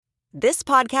This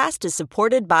podcast is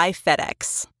supported by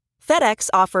FedEx. FedEx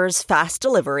offers fast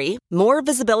delivery, more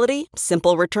visibility,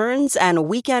 simple returns, and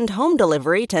weekend home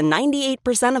delivery to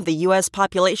 98% of the U.S.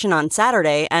 population on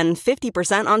Saturday and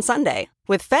 50% on Sunday.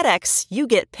 With FedEx, you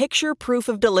get picture proof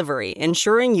of delivery,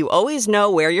 ensuring you always know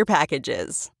where your package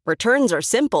is. Returns are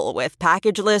simple with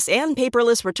packageless and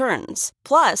paperless returns.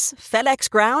 Plus, FedEx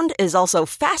Ground is also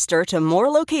faster to more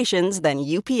locations than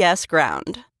UPS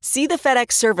Ground. See the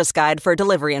FedEx service guide for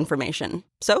delivery information.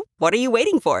 So, what are you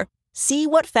waiting for? See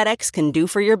what FedEx can do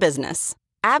for your business.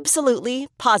 Absolutely,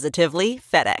 positively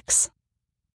FedEx.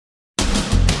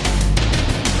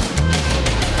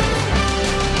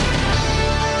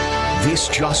 This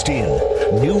just in.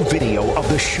 New video of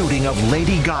the shooting of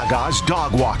Lady Gaga's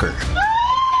dog walker.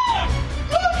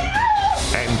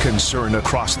 And concern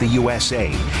across the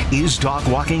USA. Is dog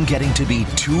walking getting to be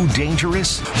too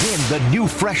dangerous? Then the new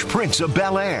Fresh Prince of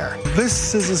Bel-Air.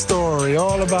 This is a story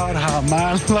all about how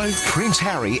my life... Prince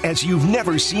Harry as you've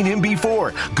never seen him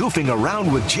before, goofing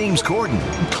around with James Corden.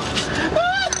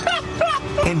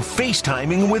 And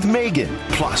FaceTiming with Meghan.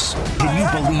 Plus, can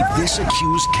you believe this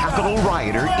accused Capitol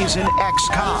rioter is an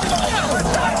ex-cop?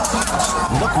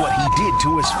 Look what he did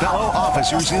to his fellow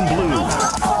officers in blue.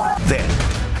 Then,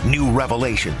 new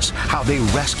revelations, how they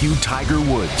rescued Tiger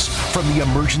Woods from the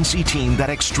emergency team that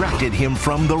extracted him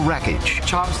from the wreckage.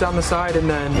 Chops down the side and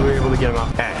then we were able to get him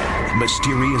out. And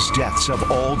mysterious deaths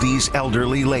of all these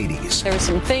elderly ladies. There were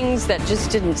some things that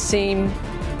just didn't seem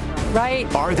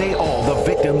right. Are they all the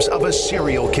victims of a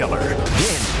serial killer?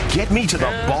 Then, get me to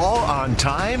the ball on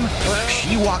time?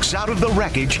 She walks out of the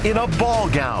wreckage in a ball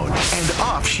gown, and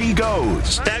off she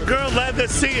goes. That girl led the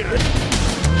scene.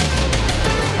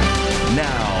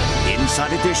 Now,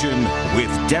 Inside Edition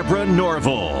with Deborah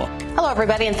Norville. Hello,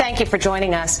 everybody, and thank you for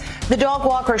joining us. The dog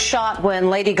walker shot when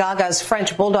Lady Gaga's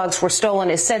French bulldogs were stolen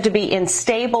is said to be in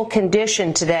stable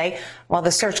condition today, while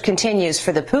the search continues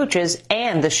for the pooches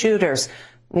and the shooters.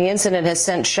 The incident has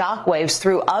sent shockwaves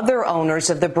through other owners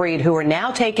of the breed who are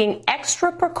now taking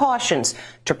extra precautions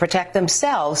to protect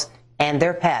themselves and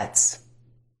their pets.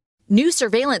 New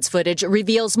surveillance footage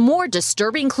reveals more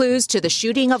disturbing clues to the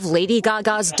shooting of Lady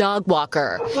Gaga's dog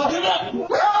walker.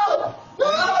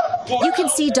 You can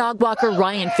see dog walker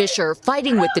Ryan Fisher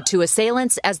fighting with the two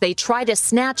assailants as they try to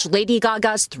snatch Lady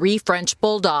Gaga's 3 French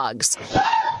bulldogs.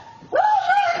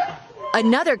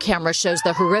 Another camera shows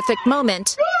the horrific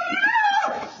moment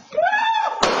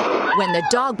when the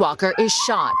dog walker is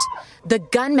shot. The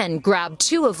gunmen grab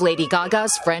 2 of Lady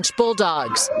Gaga's French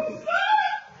bulldogs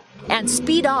and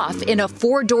speed off in a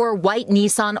 4-door white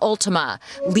Nissan Altima,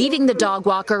 leaving the dog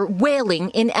walker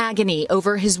wailing in agony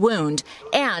over his wound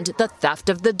and the theft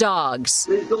of the dogs.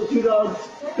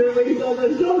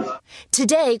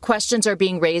 Today, questions are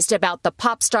being raised about the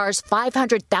pop star's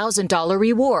 $500,000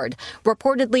 reward.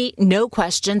 Reportedly, no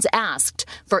questions asked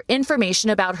for information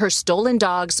about her stolen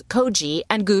dogs, Koji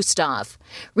and Gustav.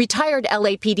 Retired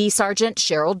LAPD Sergeant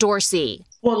Cheryl Dorsey.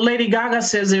 Well, Lady Gaga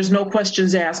says there's no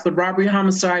questions asked, but robbery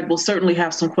homicide will certainly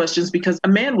have some questions because a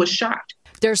man was shot.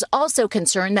 There's also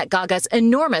concern that Gaga's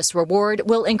enormous reward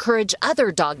will encourage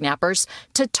other dog nappers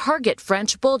to target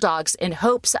French bulldogs in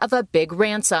hopes of a big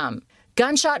ransom.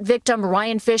 Gunshot victim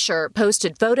Ryan Fisher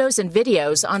posted photos and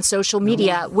videos on social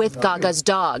media with Gaga's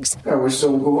dogs. That was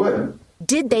so good.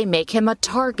 Did they make him a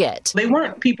target? They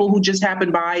weren't people who just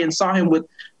happened by and saw him with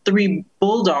 3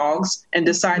 bulldogs and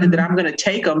decided that I'm going to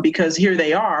take them because here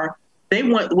they are. They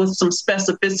went with some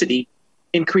specificity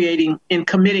in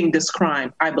committing this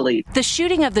crime, I believe. The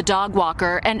shooting of the dog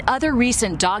walker and other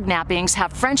recent dog nappings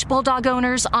have French bulldog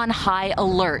owners on high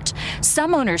alert.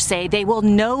 Some owners say they will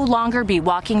no longer be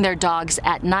walking their dogs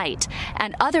at night,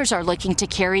 and others are looking to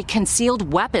carry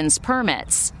concealed weapons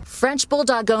permits. French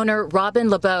bulldog owner Robin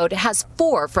Lebaud has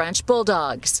 4 French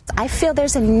bulldogs. I feel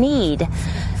there's a need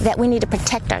that we need to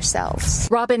protect ourselves.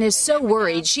 Robin is so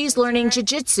worried she's learning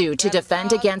jiu-jitsu to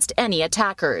defend against any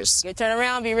attackers. You turn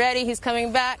around, be ready, he's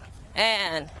coming back,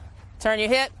 and turn your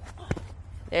hip.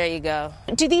 There you go.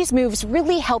 Do these moves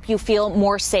really help you feel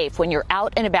more safe when you're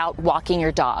out and about walking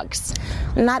your dogs?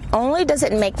 Not only does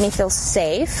it make me feel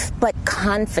safe, but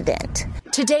confident.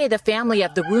 Today, the family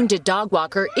of the wounded dog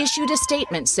walker issued a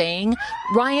statement saying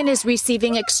Ryan is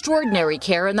receiving extraordinary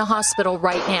care in the hospital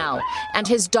right now, and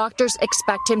his doctors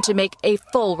expect him to make a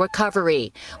full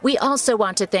recovery. We also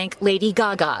want to thank Lady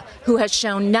Gaga, who has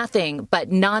shown nothing but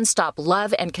nonstop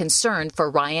love and concern for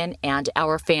Ryan and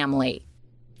our family.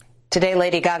 Today,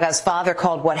 Lady Gaga's father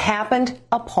called what happened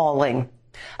appalling.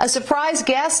 A surprise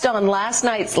guest on last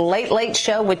night's Late Late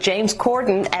Show with James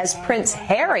Corden as Prince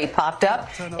Harry popped up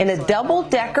in a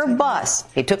double-decker bus.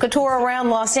 He took a tour around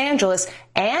Los Angeles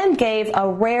and gave a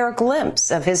rare glimpse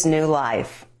of his new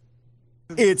life.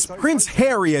 It's Prince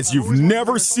Harry as you've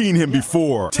never seen him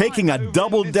before, taking a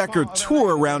double-decker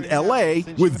tour around L.A.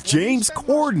 with James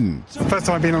Corden. It's the first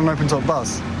time I've been on an open-top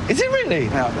bus. Is it really?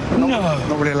 Yeah,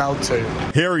 not really allowed to.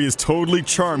 Harry is totally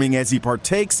charming as he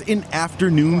partakes in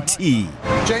afternoon tea.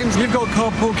 James, you've got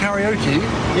carpool karaoke.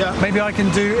 Yeah. Maybe I can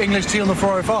do English tea on the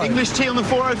 405. English tea on the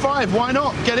 405, why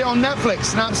not? Get it on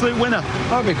Netflix, an absolute winner.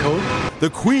 That'd be cool. The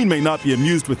Queen may not be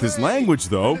amused with his language,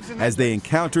 though, as they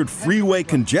encountered freeway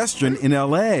congestion in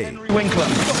L.A. Winkler.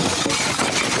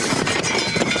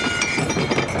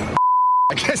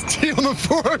 I guess tea on the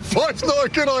 405 is not a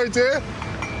good idea.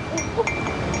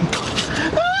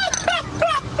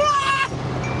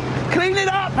 Clean it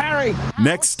up, Harry!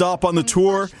 Next stop on the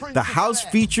tour, the house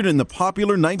featured in the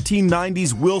popular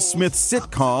 1990s Will Smith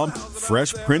sitcom,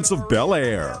 Fresh Prince of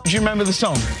Bel-Air. Do you remember the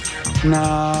song?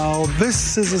 Now,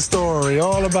 this is a story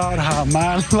all about how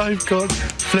my life got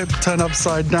flipped, turned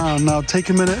upside down. Now, take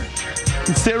a minute.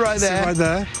 Sit right there. Sit right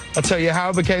there. I'll tell you how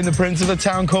I became the prince of a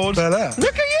town called Bel-Air.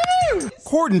 Look at you!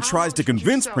 Corden tries to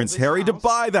convince Prince Harry to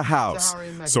buy the house,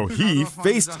 so he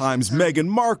FaceTimes Meghan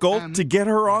Markle to get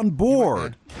her on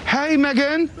board. Hey,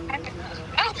 Meghan.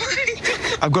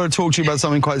 I've got to talk to you about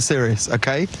something quite serious,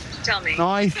 okay? Tell me.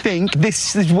 I think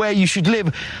this is where you should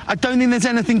live. I don't think there's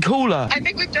anything cooler. I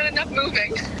think we've done enough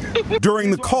moving. During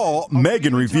the call,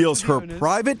 Meghan reveals her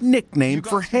private nickname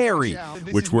for Harry,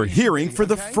 which we're hearing for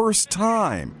the first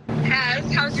time.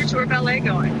 How's your tour of LA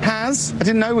going? Haz? I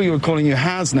didn't know we were calling you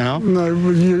Haz now. No,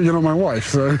 you're not my wife,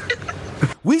 so...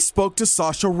 We spoke to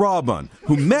Sasha Rabun,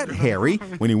 who met Harry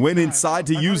when he went inside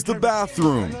to use the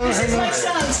bathroom. This is my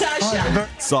son, Sasha.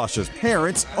 Sasha's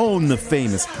parents own the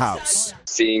famous house.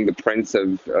 Seeing the Prince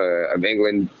of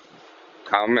England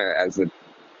come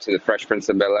to the Fresh Prince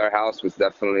of Bel-Air house was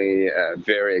definitely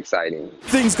very exciting.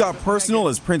 Things got personal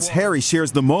as Prince Harry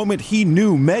shares the moment he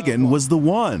knew Meghan was the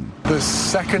one. The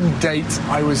second date,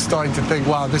 I was starting to think,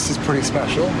 wow, this is pretty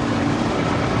special.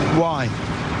 Why?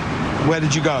 Where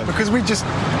did you go? Because it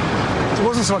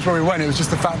wasn't so much where we went, it was just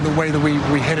the fact, the way that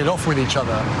we hit it off with each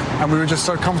other, and we were just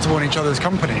so comfortable in each other's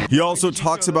company. He also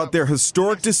talks about their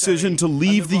historic decision to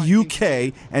leave the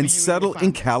UK and settle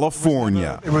in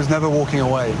California. It was never walking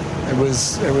away. It was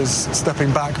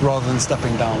stepping back rather than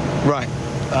stepping down. Right.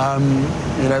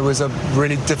 It was a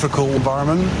really difficult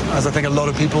environment, as I think a lot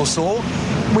of people saw.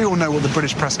 We all know what the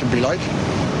British press can be like,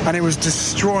 and it was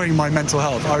destroying my mental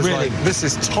health. I was like, this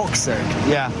is toxic.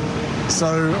 Yeah.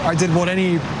 So I did what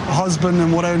any husband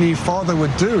and what any father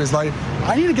would do, is like,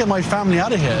 I need to get my family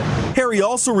out of here. Harry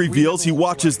also reveals he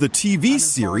watches the TV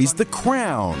series The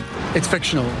Crown. It's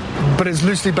fictional, but it's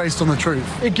loosely based on the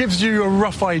truth. It gives you a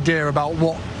rough idea about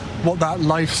what that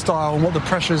lifestyle and what the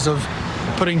pressures of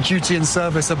putting duty and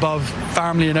service above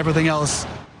family and everything else.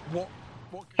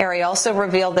 Harry also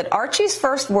revealed that Archie's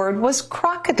first word was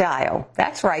crocodile.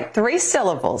 That's right, 3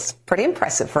 syllables. Pretty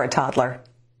impressive for a toddler.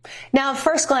 Now, at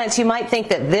first glance, you might think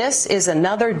that this is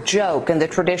another joke in the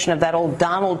tradition of that old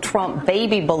Donald Trump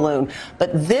baby balloon.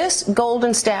 But this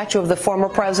golden statue of the former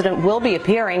president will be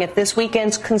appearing at this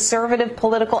weekend's Conservative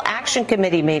Political Action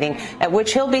Committee meeting, at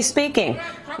which he'll be speaking.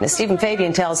 As Stephen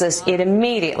Fabian tells us, it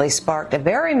immediately sparked a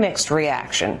very mixed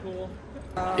reaction.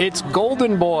 It's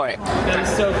Golden Boy. That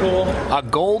is so cool. A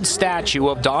gold statue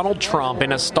of Donald Trump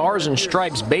in a Stars and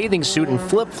Stripes bathing suit and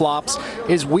flip-flops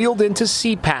is wheeled into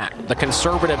CPAC, the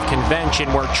conservative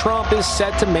convention where Trump is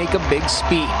set to make a big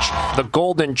speech. The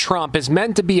Golden Trump is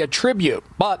meant to be a tribute,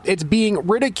 but it's being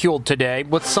ridiculed today,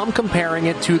 with some comparing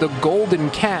it to the golden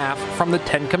calf from the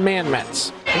Ten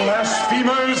Commandments.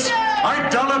 Blasphemers!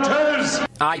 Idolaters!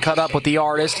 I caught up with the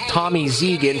artist Tommy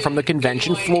Zegan from the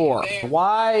convention floor.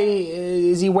 Why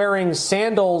is he wearing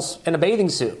sandals and a bathing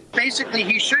suit? Basically,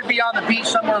 he should be on the beach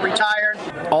somewhere retired.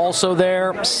 Also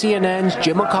there, CNN's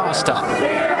Jim Acosta.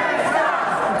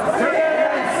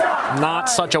 Not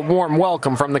such a warm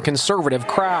welcome from the conservative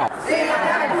crowd.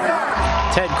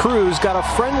 Ted Cruz got a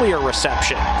friendlier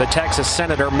reception. The Texas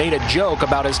senator made a joke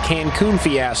about his Cancun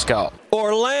fiasco.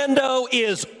 Orlando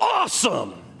is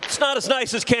awesome. It's not as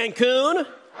nice as Cancun.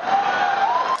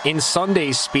 In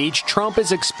Sunday's speech, Trump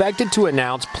is expected to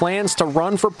announce plans to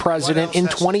run for president in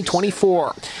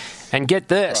 2024. And get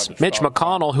this, Mitch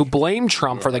McConnell, who blamed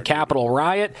Trump for the Capitol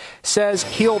riot, says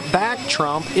he'll back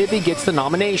Trump if he gets the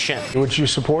nomination. Would you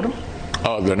support him?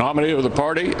 The nominee of the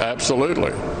party?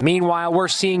 Absolutely. Meanwhile, we're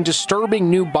seeing disturbing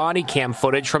new body cam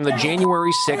footage from the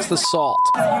January 6th assault.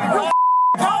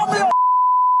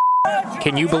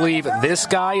 Can you believe this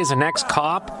guy is an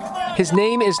ex-cop? His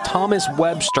name is Thomas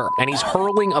Webster, and he's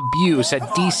hurling abuse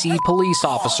at D.C. police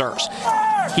officers.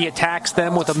 He attacks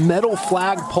them with a metal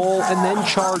flagpole and then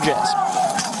charges,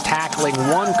 tackling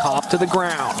one cop to the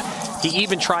ground. He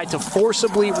even tried to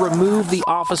forcibly remove the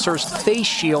officer's face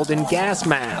shield and gas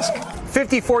mask.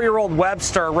 54-year-old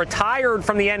Webster retired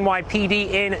from the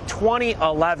NYPD in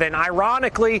 2011.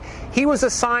 Ironically, he was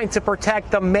assigned to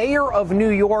protect the mayor of New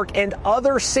York and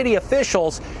other city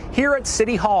officials here at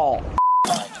City Hall.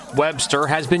 Webster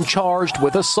has been charged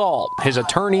with assault. His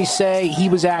attorneys say he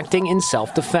was acting in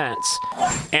self-defense.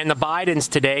 And the Bidens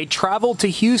today traveled to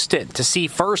Houston to see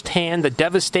firsthand the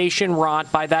devastation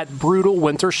wrought by that brutal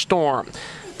winter storm.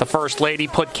 The First Lady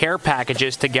put care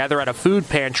packages together at a food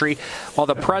pantry while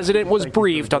the president was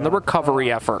briefed on the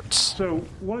recovery efforts.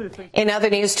 In other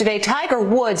news today, Tiger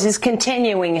Woods is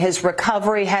continuing his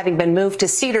recovery, having been moved to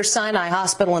Cedars-Sinai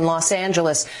Hospital in Los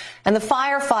Angeles. And the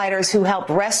firefighters who helped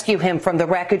rescue him from the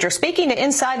wreckage are speaking to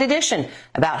Inside Edition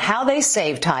about how they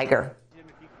saved Tiger.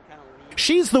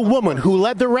 She's the woman who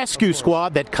led the rescue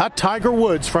squad that cut Tiger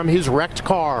Woods from his wrecked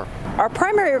car. Our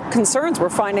primary concerns were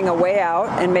finding a way out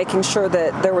and making sure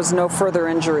that there was no further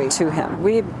injury to him.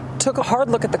 We took a hard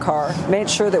look at the car, made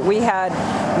sure that we had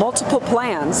multiple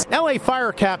plans. LA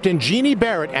Fire Captain Jeannie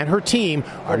Barrett and her team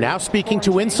are now speaking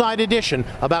to Inside Edition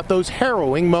about those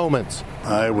harrowing moments.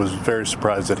 I was very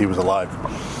surprised that he was alive.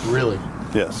 Really?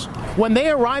 Yes. When they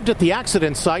arrived at the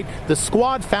accident site, the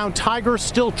squad found Tiger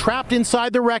still trapped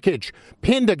inside the wreckage,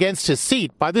 pinned against his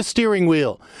seat by the steering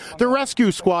wheel. The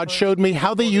rescue squad showed me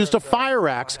how they used a fire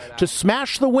axe to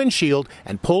smash the windshield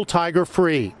and pull Tiger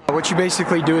free. What you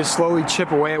basically do is slowly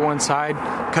chip away at one side,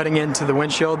 cutting into the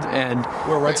windshield, and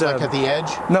like at the edge?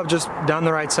 No, just down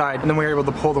the right side, and then we were able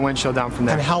to pull the windshield down from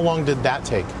there. And how long did that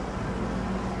take?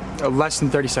 Less than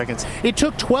 30 seconds. It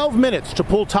took 12 minutes to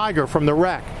pull Tiger from the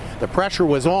wreck. The pressure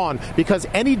was on because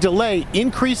any delay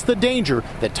increased the danger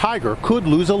that Tiger could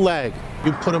lose a leg.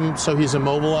 You put him so he's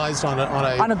immobilized on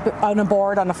a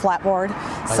board, on a flat board.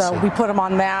 So we put him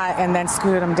on that and then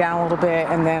scooted him down a little bit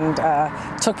and then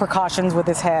took precautions with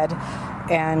his head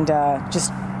and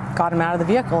just got him out of the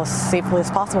vehicle as safely as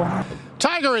possible.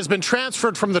 Tiger has been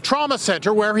transferred from the trauma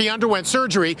center where he underwent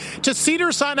surgery to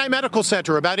Cedars-Sinai Medical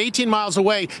Center about 18 miles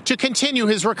away to continue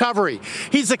his recovery.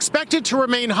 He's expected to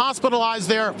remain hospitalized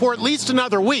there for at least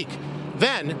another week,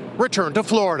 then return to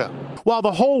Florida. While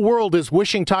the whole world is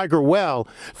wishing Tiger well,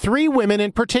 3 women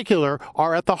in particular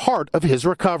are at the heart of his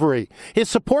recovery. His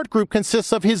support group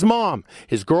consists of his mom,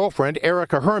 his girlfriend,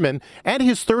 Erica Herman, and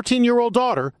his 13-year-old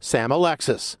daughter, Sam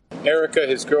Alexis. Erica,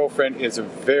 his girlfriend, is a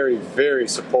very, very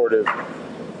supportive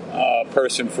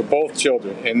person for both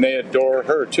children, and they adore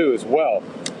her, too, as well.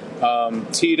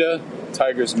 Tita,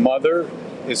 Tiger's mother,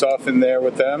 is often there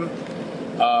with them.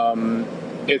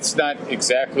 It's not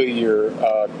exactly your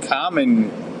common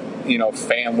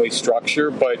family structure,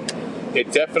 but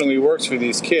it definitely works for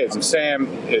these kids. And Sam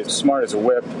is smart as a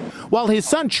whip. While his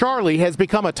son Charlie has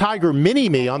become a Tiger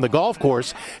mini-me on the golf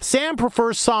course, Sam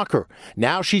prefers soccer.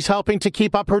 Now she's helping to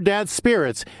keep up her dad's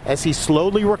spirits as he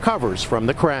slowly recovers from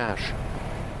the crash.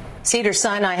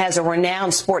 Cedars-Sinai has a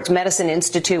renowned sports medicine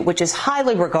institute which is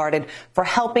highly regarded for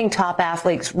helping top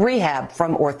athletes rehab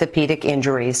from orthopedic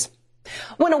injuries.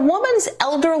 When a woman's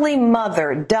elderly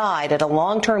mother died at a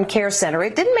long-term care center,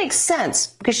 it didn't make sense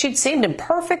because she'd seemed in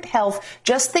perfect health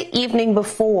just the evening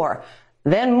before.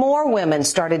 Then more women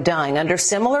started dying under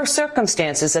similar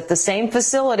circumstances at the same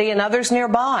facility and others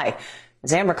nearby.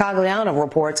 As Amber Cogliano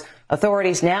reports,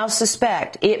 authorities now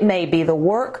suspect it may be the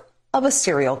work of a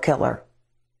serial killer.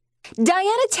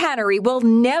 Diana Tannery will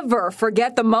never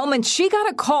forget the moment she got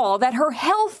a call that her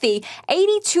healthy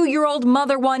 82-year-old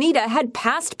mother Juanita had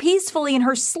passed peacefully in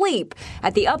her sleep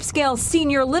at the upscale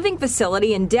senior living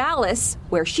facility in Dallas,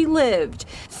 where she lived.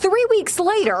 3 weeks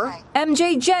later,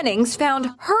 MJ Jennings found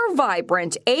her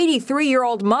vibrant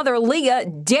 83-year-old mother Leah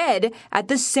dead at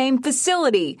the same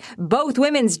facility. Both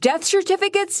women's death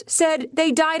certificates said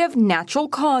they died of natural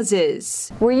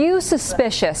causes. Were you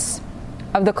suspicious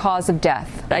of the cause of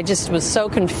death? I just was so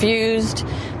confused.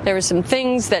 There were some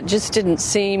things that just didn't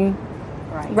seem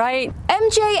right.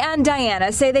 MJ and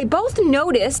Diana say they both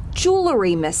noticed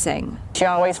jewelry missing. She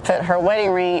always put her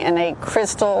wedding ring in a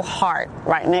crystal heart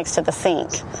right next to the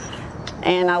sink.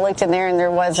 And I looked in there and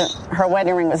her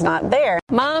wedding ring was not there.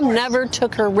 Mom never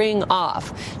took her ring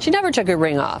off. She never took her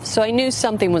ring off, so I knew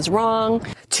something was wrong.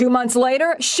 2 months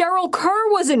later, Cheryl Kerr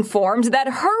was informed that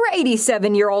her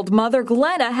 87-year-old mother,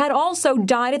 Glenna, had also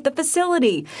died at the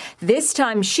facility. This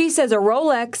time, she says a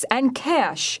Rolex and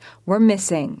cash were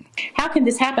missing. How can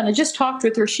this happen? I just talked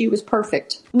with her. She was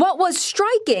perfect. What was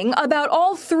striking about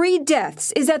all 3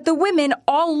 deaths is that the women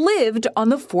all lived on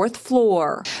the 4th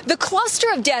floor. The cluster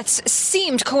of deaths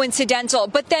seemed coincidental,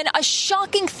 but then a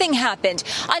shocking thing happened.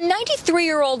 A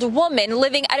 93-year-old woman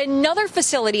living at another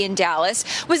facility in Dallas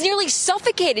was nearly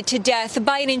suffocated to death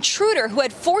by an intruder who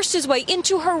had forced his way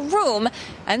into her room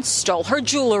and stole her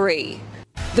jewelry.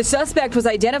 The suspect was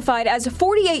identified as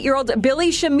 48-year-old Billy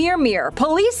Shamirmir.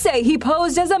 Police say he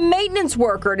posed as a maintenance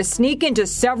worker to sneak into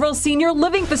several senior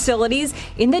living facilities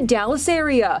in the Dallas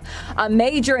area. A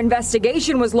major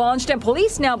investigation was launched, and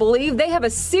police now believe they have a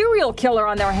serial killer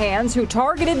on their hands who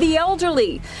targeted the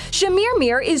elderly.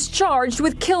 Shamirmir is charged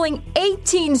with killing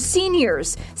 18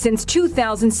 seniors since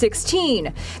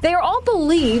 2016. They are all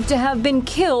believed to have been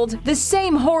killed the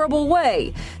same horrible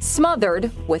way,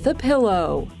 smothered with a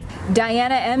pillow.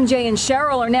 Diana, MJ, and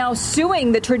Cheryl are now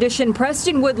suing the Tradition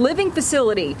Prestonwood living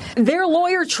facility. Their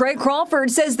lawyer, Trey Crawford,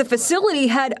 says the facility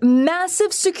had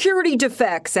massive security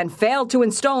defects and failed to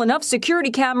install enough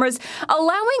security cameras,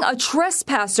 allowing a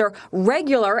trespasser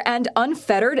regular and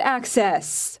unfettered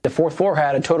access. The 4th floor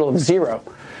had a total of 0.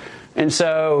 And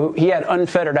so he had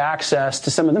unfettered access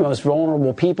to some of the most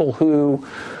vulnerable people who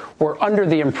were under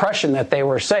the impression that they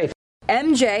were safe.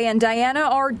 MJ and Diana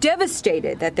are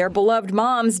devastated that their beloved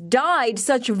moms died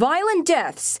such violent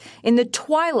deaths in the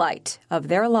twilight of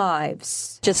their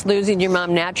lives. Just losing your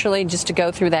mom naturally, just to go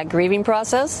through that grieving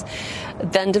process,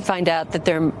 then to find out that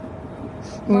they're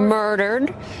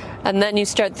murdered, and then you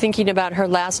start thinking about her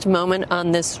last moment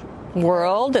on this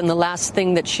world and the last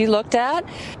thing that she looked at.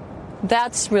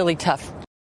 That's really tough.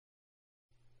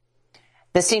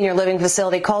 The senior living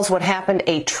facility calls what happened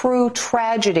a true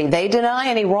tragedy. They deny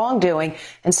any wrongdoing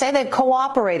and say they've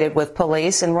cooperated with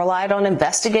police and relied on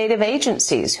investigative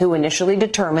agencies who initially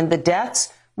determined the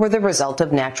deaths were the result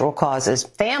of natural causes.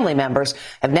 Family members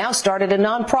have now started a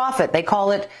nonprofit. They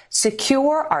call it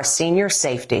Secure Our Senior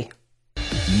Safety.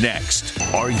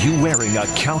 Next, are you wearing a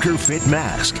counterfeit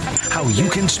mask? How you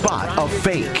can spot a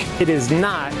fake. It is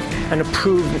not an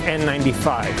approved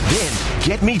N95. Then,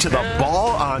 get me to the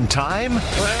ball on time.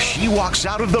 She walks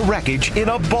out of the wreckage in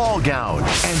a ball gown,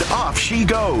 and off she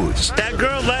goes. That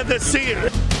girl led the scene.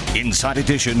 Inside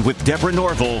Edition with Deborah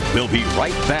Norville. We'll be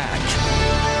right back.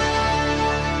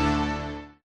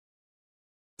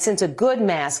 Since a good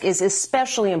mask is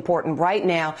especially important right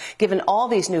now, given all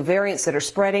these new variants that are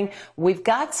spreading, we've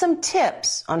got some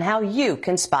tips on how you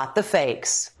can spot the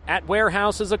fakes. At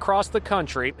warehouses across the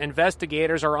country,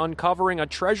 investigators are uncovering a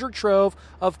treasure trove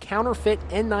of counterfeit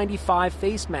N95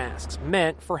 face masks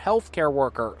meant for healthcare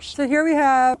workers. So here we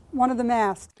have one of the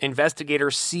masks.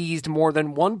 Investigators seized more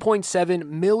than 1.7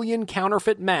 million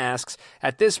counterfeit masks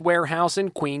at this warehouse in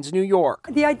Queens, New York.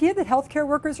 The idea that healthcare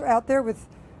workers are out there with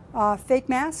fake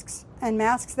masks and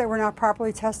masks that were not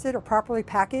properly tested or properly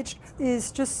packaged is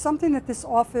just something that this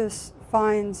office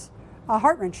finds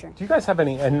heart-wrenching. Do you guys have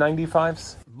any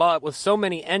N95s? But with so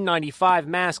many N95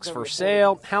 masks for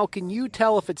sale, how can you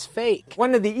tell if it's fake?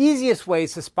 One of the easiest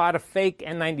ways to spot a fake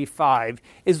N95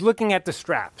 is looking at the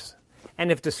straps.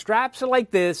 And if the straps are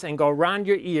like this and go around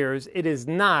your ears, it is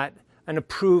not an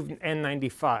approved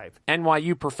N95.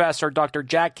 NYU professor Dr.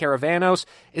 Jack Caravanos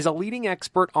is a leading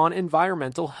expert on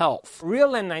environmental health.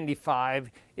 Real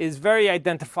N95 is very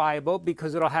identifiable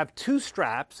because it'll have 2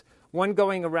 straps, one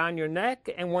going around your neck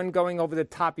and one going over the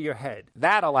top of your head.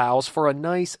 That allows for a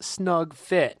nice, snug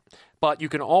fit. But you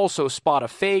can also spot a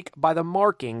fake by the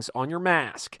markings on your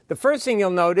mask. The first thing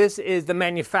you'll notice is the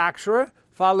manufacturer,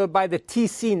 followed by the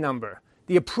TC number,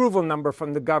 the approval number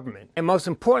from the government, and most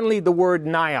importantly, the word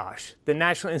NIOSH, the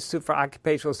National Institute for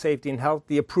Occupational Safety and Health,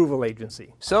 the approval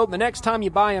agency. So the next time you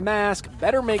buy a mask,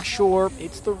 better make sure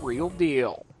it's the real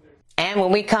deal. And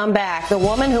when we come back, the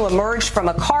woman who emerged from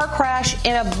a car crash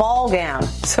in a ball gown.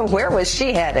 So where was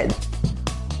she headed?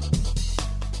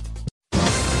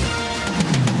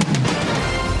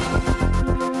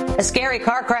 A scary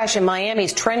car crash in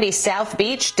Miami's trendy South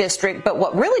Beach district, but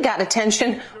what really got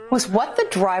attention was what the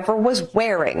driver was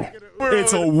wearing.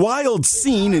 It's a wild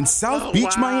scene in South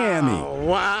Beach, Miami.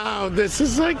 Wow, this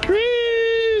is like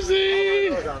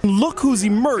crazy. Look who's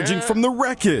emerging from the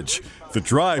wreckage. The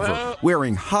driver,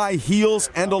 wearing high heels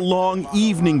and a long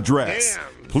evening dress.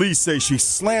 Police say she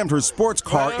slammed her sports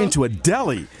car into a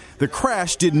deli. The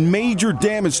crash did major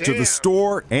damage to the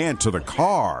store and to the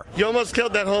car. You almost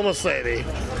killed that homeless lady.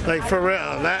 Like, for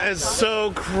real. That is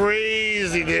so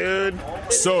crazy, dude.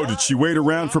 So, did she wait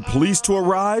around for police to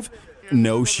arrive?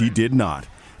 No, she did not.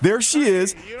 There she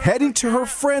is, heading to her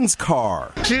friend's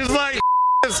car. She's like,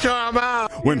 this car, I'm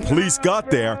out. When police got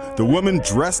there, the woman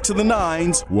dressed to the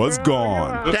nines was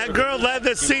gone. That girl led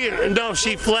the scene. No,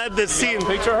 she fled the scene.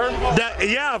 Picture her?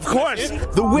 Yeah, of course.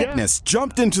 The witness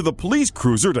jumped into the police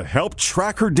cruiser to help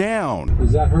track her down.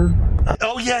 Is that her?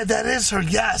 Oh, yeah, that is her.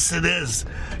 Yes, it is.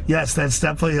 Yes, that's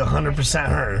definitely 100%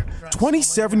 her.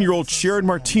 27-year-old Sharon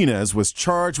Martinez was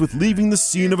charged with leaving the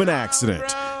scene of an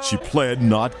accident. She pled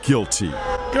not guilty.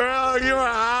 Girl, you're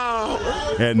out.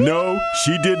 And no,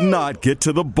 she did not get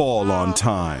to the ball on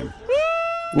time.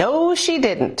 No, she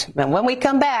didn't. And when we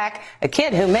come back, a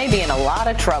kid who may be in a lot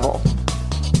of trouble.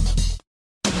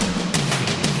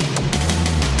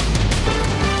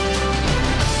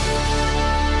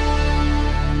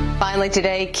 Finally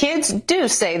today, kids do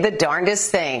say the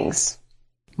darndest things.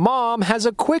 Mom has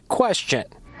a quick question.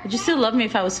 Would you still love me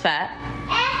if I was fat?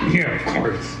 Yeah, of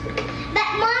course. But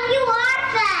Mom, you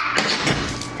are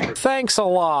fat. Thanks a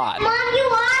lot. Mom, you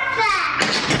are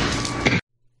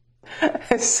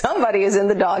fat. Somebody is in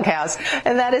the doghouse.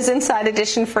 And that is Inside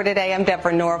Edition for today. I'm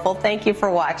Deborah Norville. Thank you for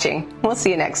watching. We'll see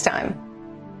you next time.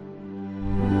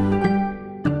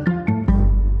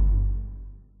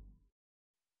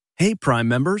 Hey, Prime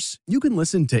members, you can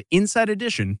listen to Inside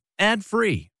Edition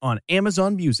ad-free on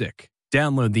Amazon Music.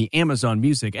 Download the Amazon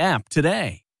Music app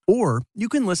today. Or you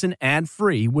can listen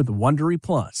ad-free with Wondery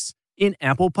Plus in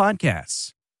Apple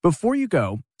Podcasts. Before you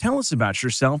go, tell us about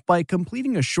yourself by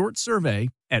completing a short survey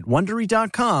at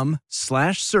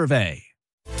Wondery.com/survey.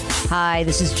 Hi,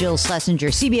 this is Jill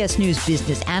Schlesinger, CBS News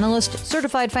business analyst,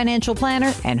 certified financial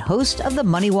planner, and host of the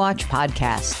Money Watch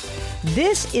podcast.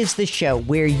 This is the show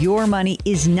where your money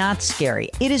is not scary.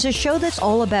 It is a show that's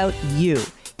all about you.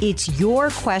 It's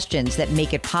your questions that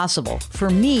make it possible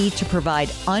for me to provide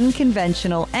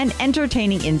unconventional and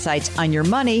entertaining insights on your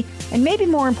money, and maybe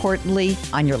more importantly,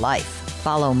 on your life.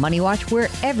 Follow Money Watch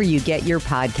wherever you get your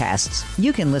podcasts.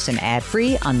 You can listen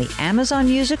ad-free on the Amazon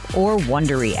Music or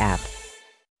Wondery app.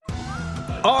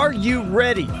 Are you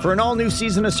ready for an all-new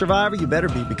season of Survivor? You better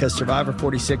be, because Survivor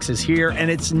 46 is here,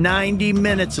 and it's 90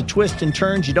 minutes of twists and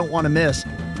turns you don't want to miss.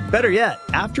 Better yet,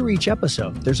 after each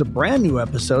episode, there's a brand new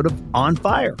episode of On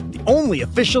Fire, the only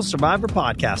official Survivor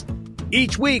podcast.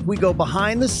 Each week, we go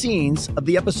behind the scenes of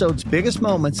the episode's biggest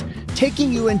moments,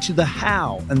 taking you into the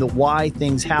how and the why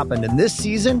things happened. And this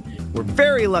season, we're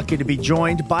very lucky to be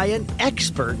joined by an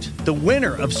expert, the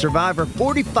winner of Survivor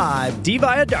 45, Dee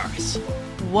Valladares.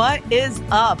 What is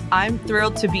up? I'm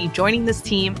thrilled to be joining this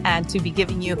team and to be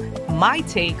giving you my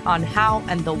take on how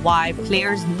and the why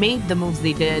players made the moves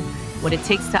they did, what it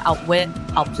takes to outwit,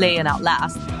 outplay, and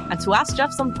outlast, and to ask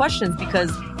Jeff some questions,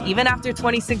 because even after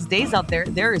 26 days out there,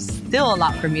 there is still a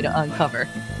lot for me to uncover.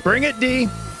 Bring it, Dee.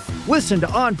 Listen to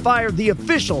On Fire, the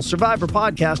official Survivor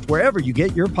podcast, wherever you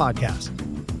get your podcasts.